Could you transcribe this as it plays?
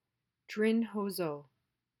Drin Hozo.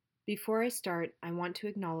 Before I start, I want to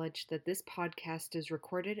acknowledge that this podcast is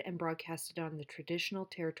recorded and broadcasted on the traditional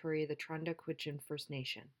territory of the Trunda-Quichin First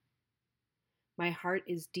Nation. My heart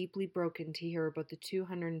is deeply broken to hear about the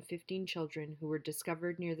 215 children who were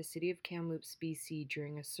discovered near the city of Kamloops, BC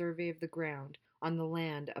during a survey of the ground on the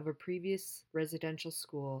land of a previous residential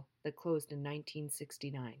school that closed in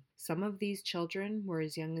 1969. Some of these children were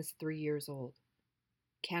as young as 3 years old.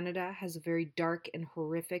 Canada has a very dark and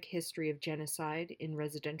horrific history of genocide in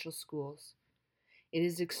residential schools. It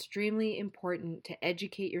is extremely important to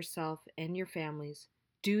educate yourself and your families,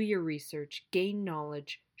 do your research, gain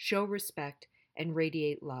knowledge, show respect, and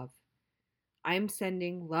radiate love. I am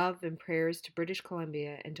sending love and prayers to British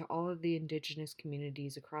Columbia and to all of the Indigenous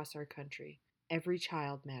communities across our country. Every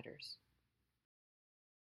child matters.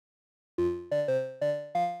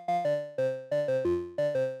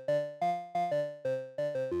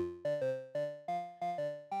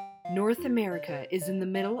 North America is in the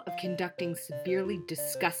middle of conducting severely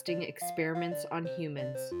disgusting experiments on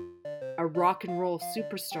humans. A rock and roll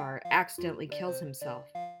superstar accidentally kills himself.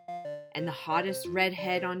 And the hottest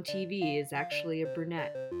redhead on TV is actually a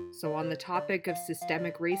brunette. So on the topic of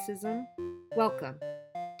systemic racism, welcome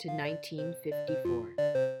to 1954.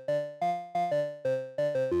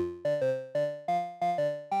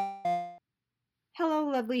 Hello,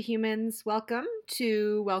 lovely humans. Welcome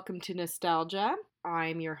to Nostalgia.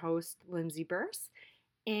 I'm your host, Lindsay Burse,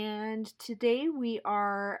 and today we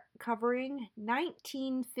are covering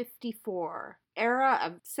 1954, era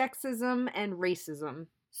of sexism and racism.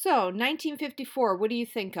 So, 1954, what do you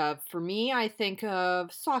think of? For me, I think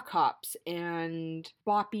of sock hops and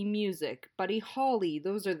boppy music, Buddy Holly.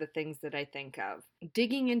 Those are the things that I think of.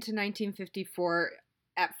 Digging into 1954,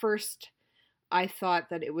 at first, I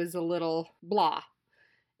thought that it was a little blah.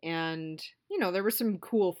 And, there were some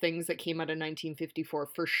cool things that came out of 1954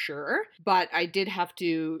 for sure. But I did have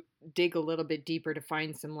to dig a little bit deeper to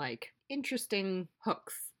find some, interesting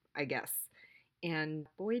hooks, I guess. And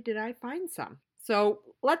boy, did I find some. So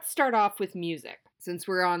let's start off with music, since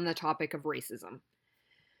we're on the topic of racism.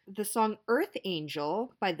 The song Earth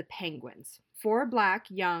Angel by the Penguins. 4 black,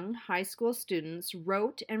 young, high school students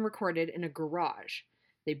wrote and recorded in a garage.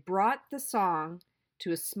 They brought the song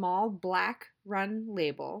to a small black-run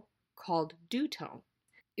label called Dutone.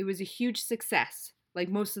 It was a huge success, like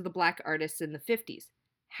most of the black artists in the 50s.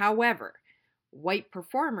 However, white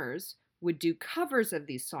performers would do covers of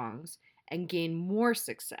these songs and gain more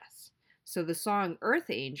success. So the song Earth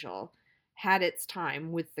Angel had its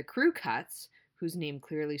time with the Crew Cuts, whose name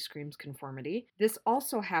clearly screams conformity. This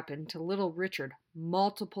also happened to Little Richard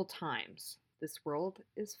multiple times. This world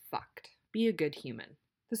is fucked. Be a good human.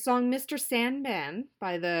 The song Mr. Sandman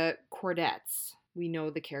by the Chordettes. We know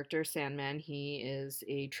the character Sandman. He is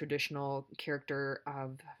a traditional character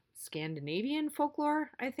of Scandinavian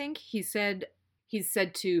folklore, I think. He's said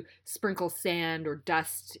to sprinkle sand or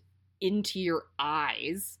dust into your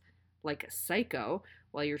eyes like a psycho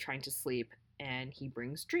while you're trying to sleep, and he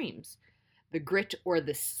brings dreams. The grit or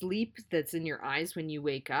the sleep that's in your eyes when you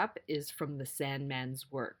wake up is from the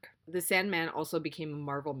Sandman's work. The Sandman also became a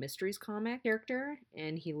Marvel Mysteries comic character,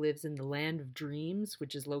 and he lives in the Land of Dreams,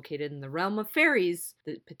 which is located in the realm of fairies,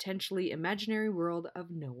 the potentially imaginary world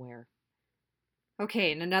of nowhere.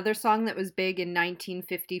 Okay, and another song that was big in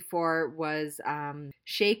 1954 was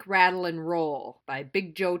Shake, Rattle, and Roll by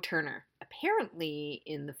Big Joe Turner. Apparently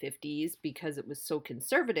in the 50s, because it was so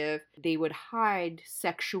conservative, they would hide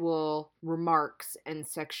sexual remarks and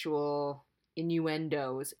sexual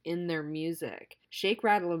innuendos in their music. Shake,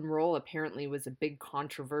 Rattle, and Roll apparently was a big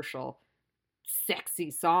controversial,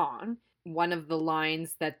 sexy song. One of the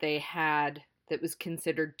lines that they had that was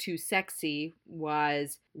considered too sexy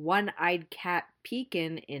was one-eyed cat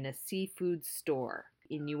peekin' in a seafood store.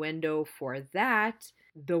 Innuendo for that.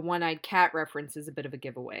 The one-eyed cat reference is a bit of a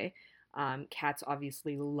giveaway. Cats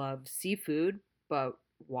obviously love seafood, but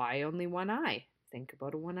why only one eye? Think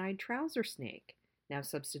about a one-eyed trouser snake. Now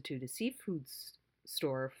substitute a seafood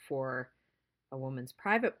store for a woman's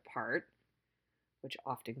private part, which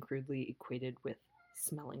often crudely equated with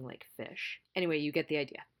smelling like fish. Anyway, you get the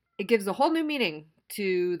idea. It gives a whole new meaning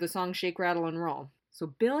to the song Shake, Rattle, and Roll. So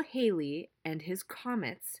Bill Haley and his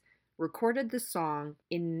Comets recorded the song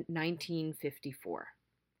in 1954.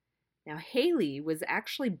 Now, Haley was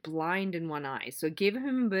actually blind in one eye, so it gave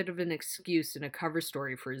him a bit of an excuse in a cover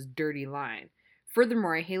story for his dirty line.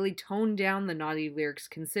 Furthermore, Haley toned down the naughty lyrics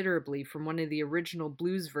considerably from one of the original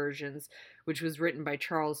blues versions, which was written by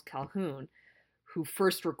Charles Calhoun, who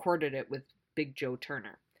first recorded it with Big Joe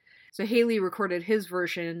Turner. So Haley recorded his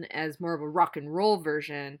version as more of a rock and roll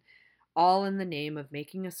version, all in the name of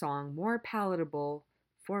making a song more palatable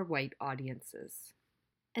for white audiences.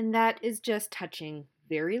 And that is just touching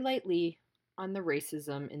very lightly on the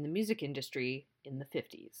racism in the music industry in the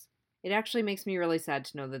 50s. It actually makes me really sad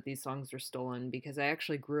to know that these songs were stolen because I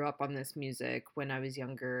actually grew up on this music when I was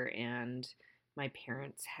younger, and my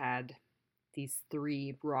parents had these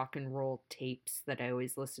 3 rock and roll tapes that I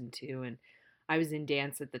always listened to, and I was in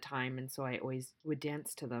dance at the time, and so I always would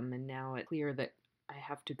dance to them. And now it's clear that I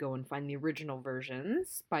have to go and find the original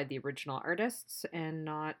versions by the original artists and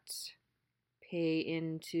not pay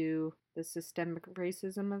into the systemic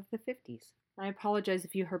racism of the 50s. I apologize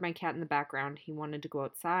if you heard my cat in the background. He wanted to go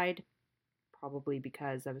outside, probably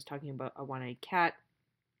because I was talking about a one-eyed cat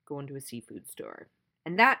going to a seafood store.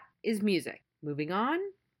 And that is music. Moving on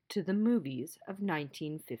to the movies of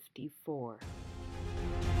 1954.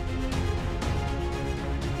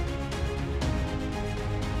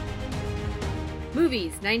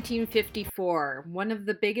 Movies, 1954. One of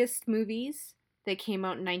the biggest movies that came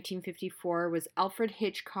out in 1954 was Alfred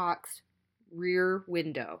Hitchcock's Rear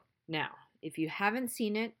Window. Now, if you haven't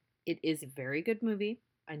seen it, it is a very good movie.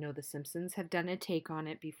 I know The Simpsons have done a take on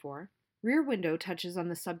it before. Rear Window touches on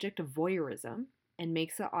the subject of voyeurism and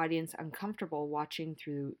makes the audience uncomfortable watching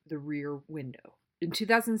through the rear window. In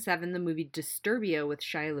 2007, the movie Disturbia with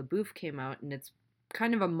Shia LaBeouf came out, and it's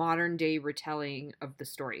kind of a modern-day retelling of the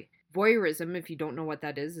story. Voyeurism, if you don't know what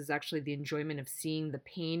that is actually the enjoyment of seeing the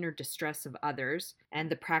pain or distress of others and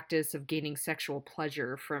the practice of gaining sexual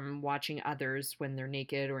pleasure from watching others when they're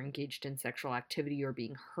naked or engaged in sexual activity or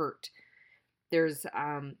being hurt. There's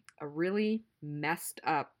a really messed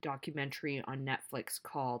up documentary on Netflix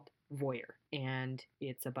called Voyeur, and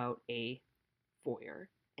it's about a voyeur,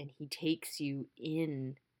 and he takes you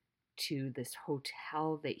in to this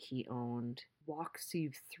hotel that he owned, walks you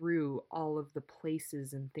through all of the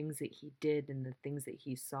places and things that he did and the things that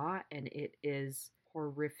he saw, and it is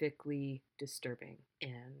horrifically disturbing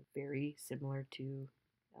and very similar to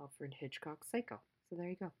Alfred Hitchcock's Psycho. So there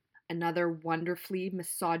you go. Another wonderfully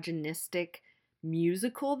misogynistic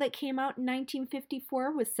musical that came out in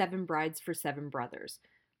 1954 was Seven Brides for Seven Brothers,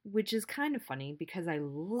 which is kind of funny because I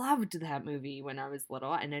loved that movie when I was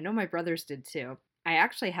little, and I know my brothers did too. I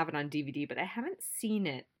actually have it on DVD, but I haven't seen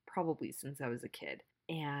it probably since I was a kid.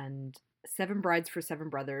 And Seven Brides for Seven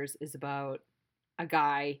Brothers is about a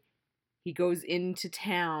guy. He goes into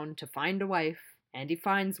town to find a wife, and he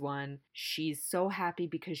finds one. She's so happy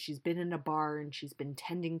because she's been in a bar and she's been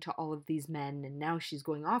tending to all of these men, and now she's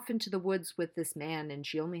going off into the woods with this man, and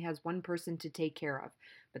she only has one person to take care of.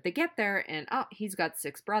 But they get there, and he's got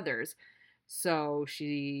 6 brothers. So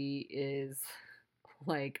she is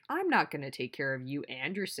like, I'm not going to take care of you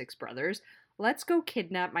and your 6 brothers. Let's go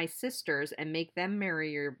kidnap my sisters and make them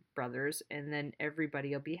marry your brothers, and then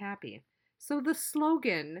everybody will be happy. So the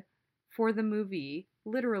slogan for the movie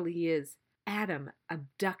literally is, Adam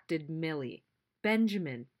abducted Millie.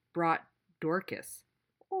 Benjamin brought Dorcas.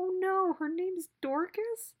 Oh no, her name's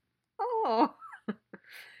Dorcas? Oh.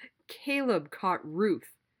 Caleb caught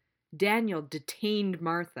Ruth. Daniel detained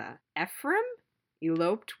Martha. Ephraim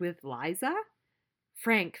eloped with Liza.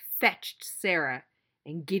 Frank fetched Sarah,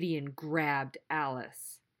 and Gideon grabbed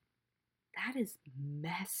Alice. That is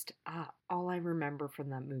messed up. All I remember from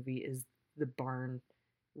that movie is the barn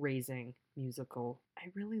raising musical. I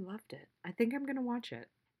really loved it. I think I'm going to watch it.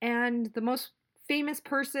 And the most famous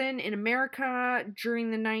person in America during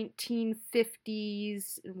the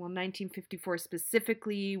 1950s, well, 1954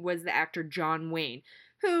 specifically, was the actor John Wayne,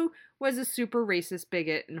 who was a super racist,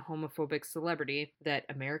 bigot, and homophobic celebrity that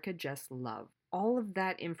America just loved. All of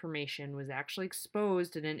that information was actually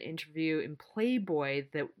exposed in an interview in Playboy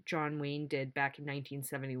that John Wayne did back in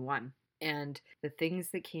 1971. And the things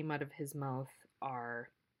that came out of his mouth are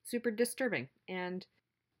super disturbing. And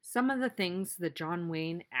some of the things that John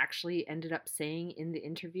Wayne actually ended up saying in the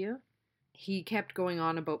interview, he kept going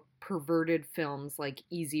on about perverted films like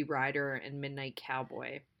Easy Rider and Midnight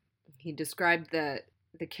Cowboy. He described the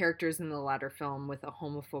characters in the latter film with a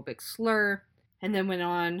homophobic slur, and then went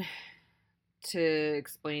on to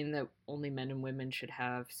explain that only men and women should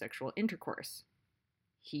have sexual intercourse.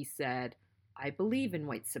 He said, I believe in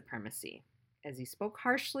white supremacy, as he spoke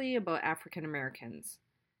harshly about African Americans,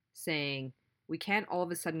 saying, we can't all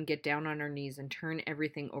of a sudden get down on our knees and turn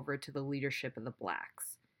everything over to the leadership of the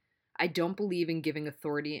blacks. I don't believe in giving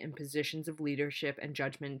authority and positions of leadership and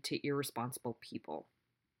judgment to irresponsible people.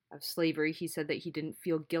 Of slavery, he said that he didn't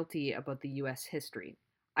feel guilty about the U.S. history.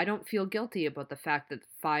 I don't feel guilty about the fact that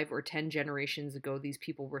 5 or 10 generations ago these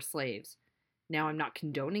people were slaves. Now I'm not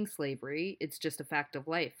condoning slavery, it's just a fact of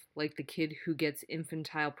life, like the kid who gets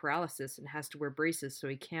infantile paralysis and has to wear braces so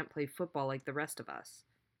he can't play football like the rest of us.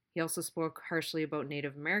 He also spoke harshly about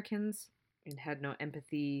Native Americans. and had no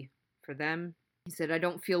empathy for them. He said, I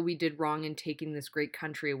don't feel we did wrong in taking this great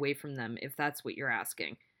country away from them, if that's what you're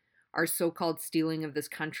asking. Our so-called stealing of this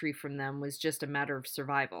country from them was just a matter of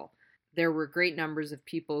survival. There were great numbers of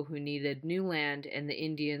people who needed new land, and the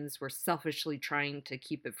Indians were selfishly trying to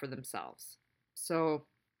keep it for themselves. So,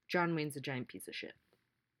 John Wayne's a giant piece of shit.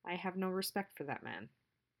 I have no respect for that man.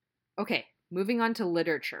 Okay, moving on to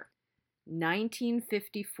literature.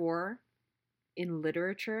 1954 in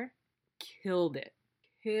literature killed it.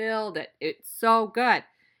 Killed it. It's so good.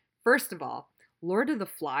 First of all, Lord of the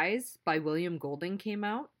Flies by William Golding came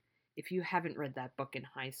out. If you haven't read that book in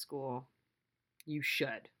high school, you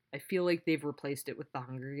should. I feel like they've replaced it with The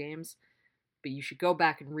Hunger Games, but you should go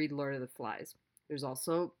back and read Lord of the Flies. There's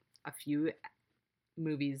also a few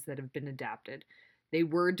movies that have been adapted. They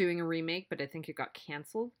were doing a remake, but I think it got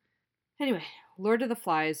canceled. Anyway, Lord of the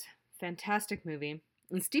Flies, fantastic movie.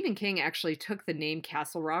 And Stephen King actually took the name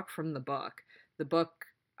Castle Rock from the book. The book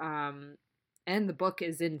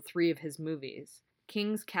is in 3 of his movies.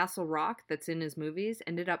 King's Castle Rock, that's in his movies,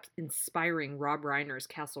 ended up inspiring Rob Reiner's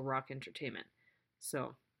Castle Rock Entertainment.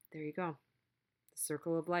 So, there you go. The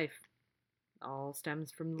circle of life. All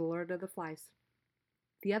stems from the Lord of the Flies.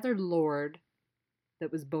 The other Lord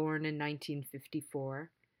that was born in 1954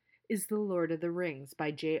 is The Lord of the Rings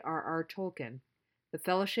by J.R.R. Tolkien. The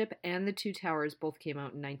Fellowship and The Two Towers both came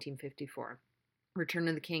out in 1954. Return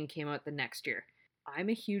of the King came out the next year. I'm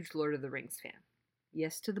a huge Lord of the Rings fan.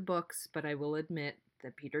 Yes to the books, but I will admit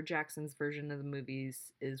that Peter Jackson's version of the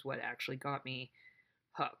movies is what actually got me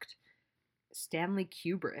hooked. Stanley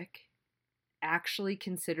Kubrick actually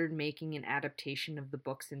considered making an adaptation of the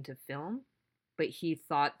books into film, but he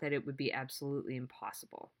thought that it would be absolutely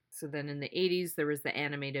impossible. So then in the 80s, there was the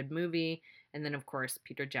animated movie, and then of course,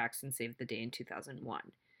 Peter Jackson saved the day in 2001.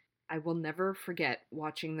 I will never forget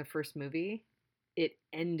watching the first movie, it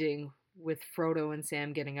ending with Frodo and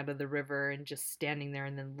Sam getting out of the river and just standing there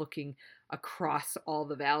and then looking across all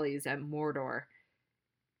the valleys at Mordor.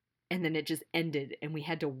 And then it just ended, and we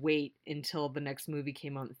had to wait until the next movie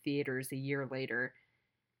came out in theaters a year later.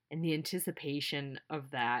 And the anticipation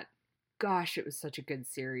of that, gosh, it was such a good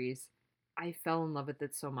series. I fell in love with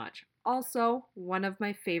it so much. Also, one of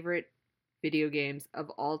my favorite video games of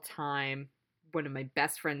all time, one of my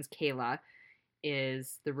best friends, Kayla,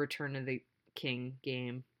 is the Return of the King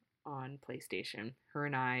game on PlayStation. Her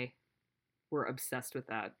and I were obsessed with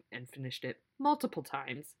that and finished it multiple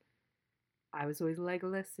times. I was always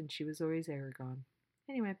Legolas and she was always Aragorn.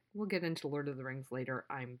 Anyway, we'll get into Lord of the Rings later,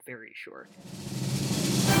 I'm very sure.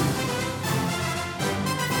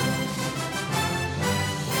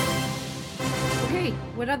 Okay,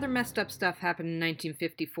 what other messed up stuff happened in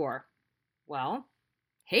 1954? Well,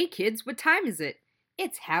 hey kids, what time is it?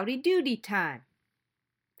 It's Howdy Doody time.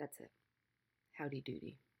 That's it. Howdy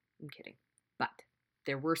Doody. I'm kidding. But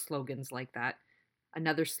there were slogans like that.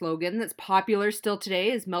 Another slogan that's popular still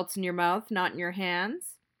today is melts in your mouth, not in your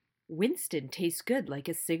hands. Winston tastes good like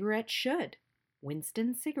a cigarette should.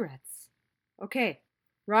 Winston cigarettes. Okay,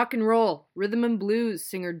 rock and roll, rhythm and blues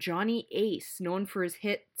singer Johnny Ace, known for his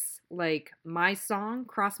hits like My Song,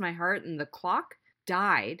 Cross My Heart, and The Clock,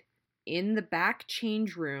 died in the back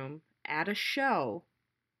change room at a show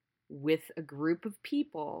with a group of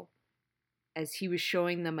people as he was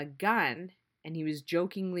showing them a gun, and he was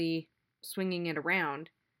jokingly swinging it around,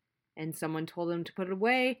 and someone told him to put it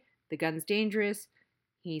away. The gun's dangerous.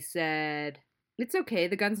 He said, "It's okay,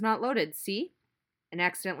 the gun's not loaded, see?" And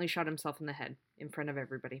accidentally shot himself in the head in front of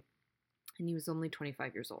everybody. And he was only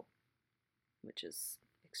 25 years old, which is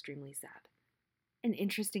extremely sad. An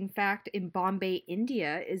interesting fact in Bombay,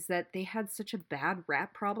 India, is that they had such a bad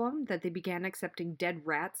rat problem that they began accepting dead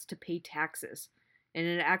rats to pay taxes. And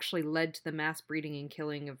it actually led to the mass breeding and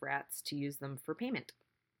killing of rats to use them for payment.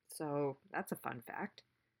 So that's a fun fact.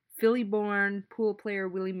 Philly-born pool player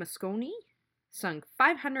Willie Mosconi sunk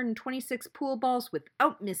 526 pool balls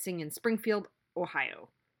without missing in Springfield, Ohio.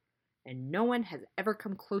 And no one has ever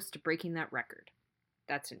come close to breaking that record.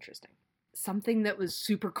 That's interesting. Something that was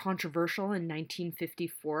super controversial in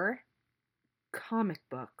 1954, comic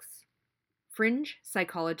books. Fringe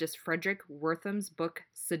psychologist Frederick Wortham's book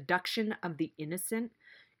Seduction of the Innocent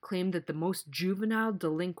claimed that the most juvenile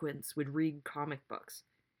delinquents would read comic books.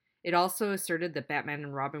 It also asserted that Batman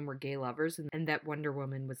and Robin were gay lovers and that Wonder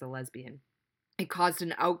Woman was a lesbian. It caused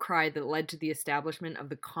an outcry that led to the establishment of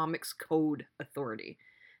the Comics Code Authority.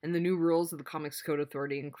 And the new rules of the Comics Code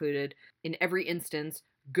Authority included, in every instance,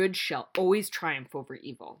 good shall always triumph over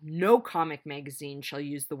evil. No comic magazine shall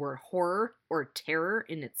use the word horror or terror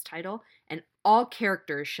in its title, and all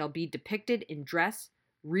characters shall be depicted in dress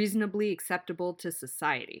reasonably acceptable to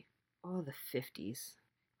society. Oh, the 50s.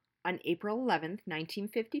 On April 11th,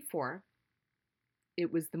 1954,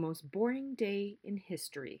 it was the most boring day in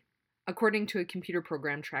history, according to a computer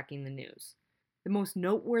program tracking the news. The most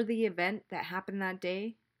noteworthy event that happened that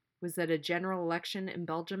day was that a general election in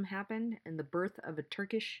Belgium happened and the birth of a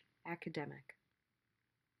Turkish academic.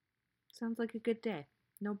 Sounds like a good day.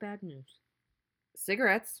 No bad news.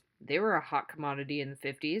 Cigarettes, they were a hot commodity in the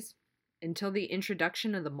 50s. Until the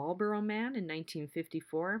introduction of the Marlboro Man in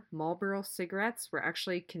 1954, Marlboro cigarettes were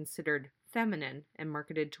actually considered feminine and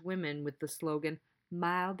marketed to women with the slogan,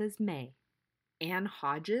 "Mild as May." Anne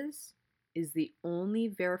Hodges is the only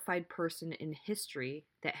verified person in history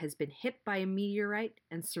that has been hit by a meteorite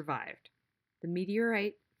and survived. The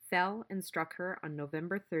meteorite fell and struck her on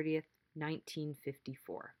November 30th,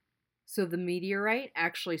 1954. So the meteorite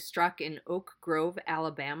actually struck in Oak Grove,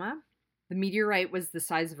 Alabama. The meteorite was the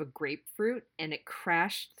size of a grapefruit, and it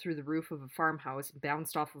crashed through the roof of a farmhouse,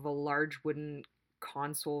 bounced off of a large wooden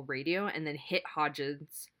console radio, and then hit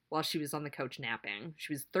Hodges while she was on the couch napping.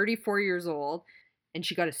 She was 34 years old, and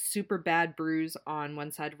she got a super bad bruise on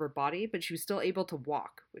one side of her body, but she was still able to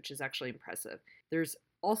walk, which is actually impressive. There's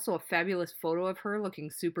also a fabulous photo of her looking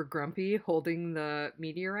super grumpy holding the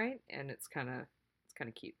meteorite, and it's kind of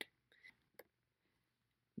cute.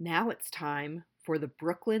 Now it's time for the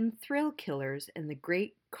Brooklyn Thrill Killers and the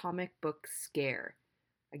Great Comic Book Scare.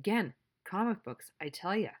 Again, comic books, I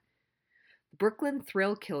tell ya. The Brooklyn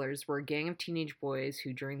Thrill Killers were a gang of teenage boys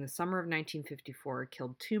who, during the summer of 1954,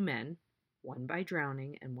 killed two men, one by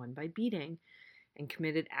drowning and one by beating, and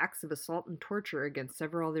committed acts of assault and torture against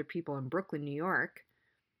several other people in Brooklyn, New York.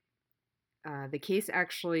 The case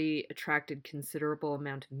actually attracted considerable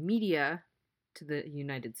amount of media to the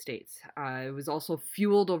United States. It was also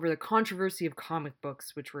fueled over the controversy of comic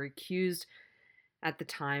books, which were accused at the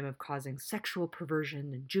time of causing sexual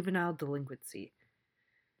perversion and juvenile delinquency.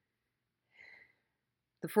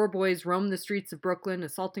 The four boys roamed the streets of Brooklyn,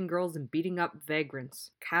 assaulting girls and beating up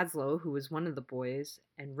vagrants. Kaslow, who was one of the boys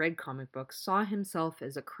and read comic books, saw himself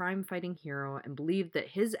as a crime-fighting hero and believed that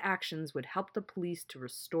his actions would help the police to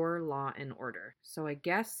restore law and order. So I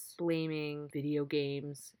guess blaming video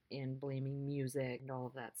games and blaming music and all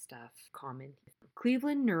of that stuff common.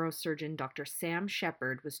 Cleveland neurosurgeon Dr. Sam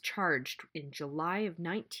Shepard was charged in July of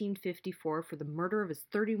 1954 for the murder of his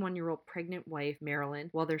 31-year-old pregnant wife, Marilyn,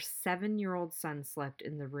 while their 7-year-old son slept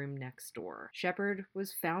in the room next door. Shepard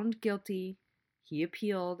was found guilty. He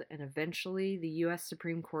appealed, and eventually the U.S.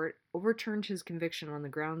 Supreme Court overturned his conviction on the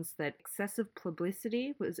grounds that excessive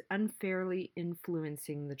publicity was unfairly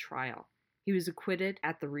influencing the trial. He was acquitted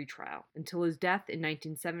at the retrial. Until his death in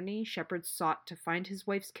 1970, Shepard sought to find his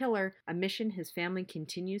wife's killer, a mission his family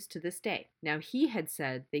continues to this day. Now, he had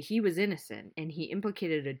said that he was innocent, and he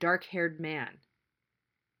implicated a dark-haired man.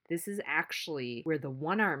 This is actually where the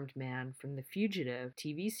one-armed man from the Fugitive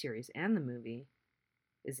TV series and the movie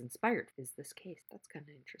is inspired, is this case. That's kind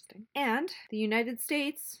of interesting. And the United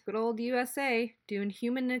States, good old USA, doing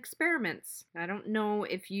human experiments. I don't know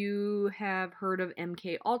if you have heard of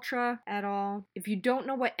MK Ultra at all. If you don't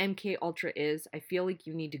know what MK Ultra is, I feel like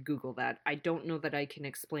you need to Google that. I don't know that I can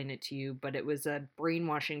explain it to you, but it was a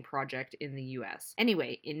brainwashing project in the US.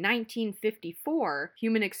 Anyway, in 1954,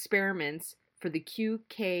 human experiments for the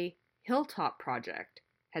QK Hilltop Project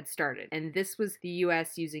had started. And this was the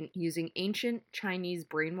US using ancient Chinese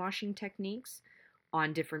brainwashing techniques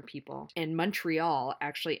on different people. And Montreal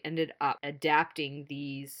actually ended up adapting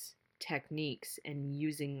these techniques and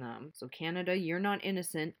using them. So Canada, you're not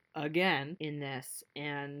innocent again in this.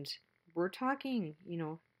 And we're talking,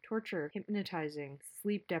 torture, hypnotizing,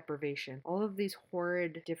 sleep deprivation, all of these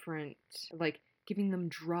horrid different, like giving them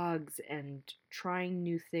drugs and trying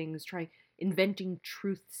new things, inventing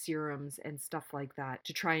truth serums and stuff like that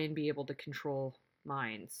to try and be able to control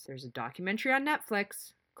minds. There's a documentary on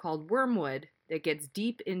Netflix called Wormwood that gets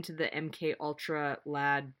deep into the MK Ultra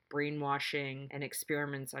lab brainwashing and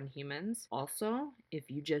experiments on humans. Also, if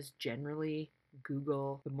you just generally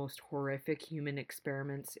Google the most horrific human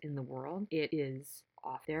experiments in the world, it is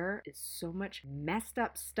off. There is so much messed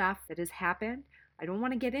up stuff that has happened. I don't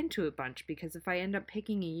want to get into a bunch because if I end up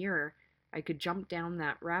picking a year, I could jump down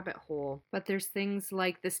that rabbit hole. But there's things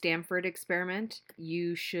like the Stanford experiment.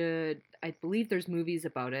 I believe there's movies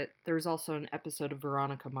about it. There's also an episode of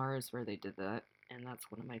Veronica Mars where they did that, and that's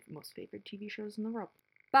one of my most favorite TV shows in the world.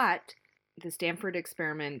 But the Stanford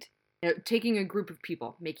experiment, taking a group of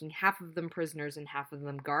people, making half of them prisoners and half of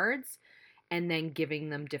them guards, and then giving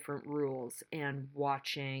them different rules and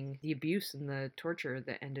watching the abuse and the torture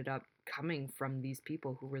that ended up coming from these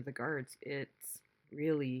people who were the guards. It's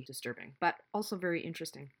really disturbing, but also very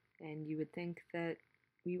interesting. And you would think that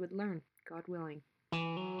we would learn, God willing.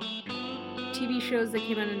 TV shows that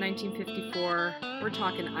came out in 1954, we're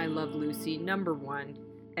talking I Love Lucy, number one.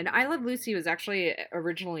 And I Love Lucy was actually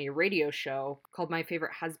originally a radio show called My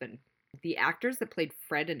Favorite Husband. The actors that played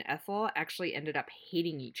Fred and Ethel actually ended up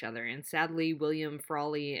hating each other, and sadly, William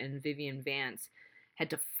Frawley and Vivian Vance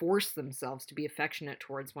had to force themselves to be affectionate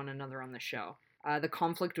towards one another on the show. The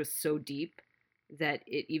conflict was so deep that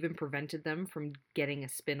it even prevented them from getting a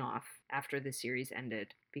spin-off after the series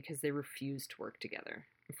ended because they refused to work together.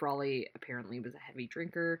 Frawley apparently was a heavy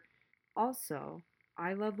drinker. Also,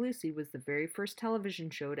 I Love Lucy was the very first television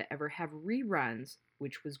show to ever have reruns,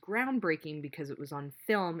 which was groundbreaking because it was on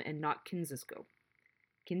film and not Kinescope.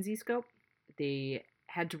 Kinescope? They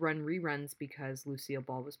had to run reruns because Lucille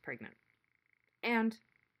Ball was pregnant. And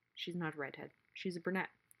she's not a redhead. She's a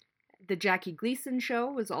brunette. The Jackie Gleason show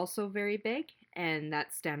was also very big, and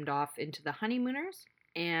that stemmed off into the Honeymooners.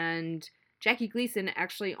 And Jackie Gleason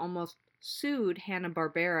actually almost sued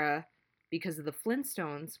Hanna-Barbera because of the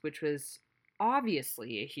Flintstones, which was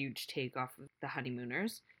obviously a huge take off of the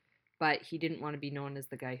Honeymooners, but he didn't want to be known as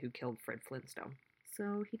the guy who killed Fred Flintstone.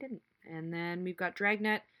 So he didn't. And then we've got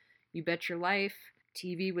Dragnet, You Bet Your Life.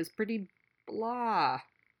 TV was pretty blah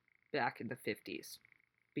back in the 50s.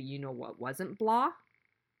 But you know what wasn't blah?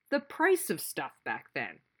 The price of stuff back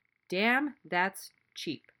then. Damn, that's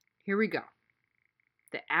cheap. Here we go.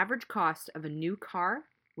 The average cost of a new car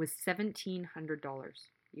was $1,700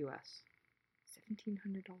 US.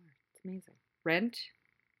 $1,700. It's amazing. Rent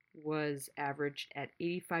was averaged at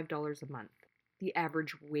 $85 a month. The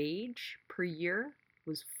average wage per year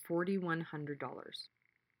was $4,100.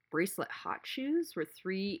 Bracelet hot shoes were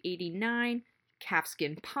 $389.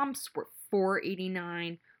 Calfskin pumps were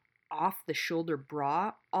 $489. Off-the-shoulder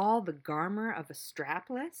bra, all the garmer of a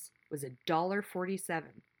strapless, was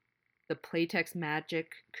 $1.47. The Playtex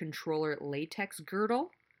Magic Controller latex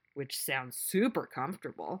girdle, which sounds super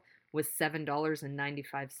comfortable, was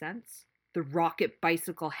 $7.95. The Rocket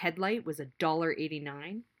Bicycle headlight was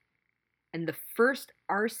 $1.89. And the first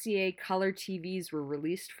RCA color TVs were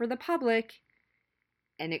released for the public,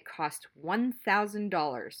 and it cost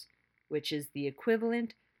 $1,000, which is the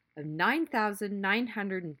equivalent of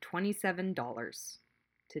 $9,927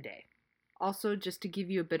 today. Also, just to give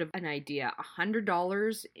you a bit of an idea,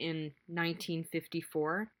 $100 in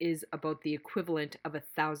 1954 is about the equivalent of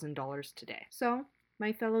 $1,000 today. So,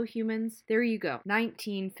 my fellow humans, there you go,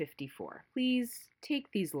 1954. Please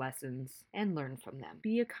take these lessons and learn from them.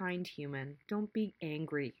 Be a kind human. Don't be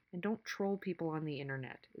angry. And don't troll people on the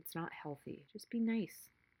internet. It's not healthy. Just be nice.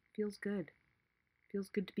 Feels good. Feels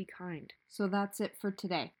good to be kind. So that's it for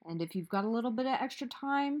today. And if you've got a little bit of extra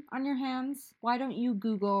time on your hands, why don't you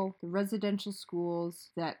Google the residential schools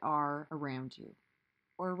that are around you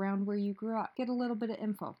or around where you grew up? Get a little bit of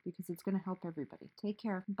info because it's going to help everybody. Take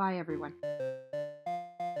care. Bye, everyone.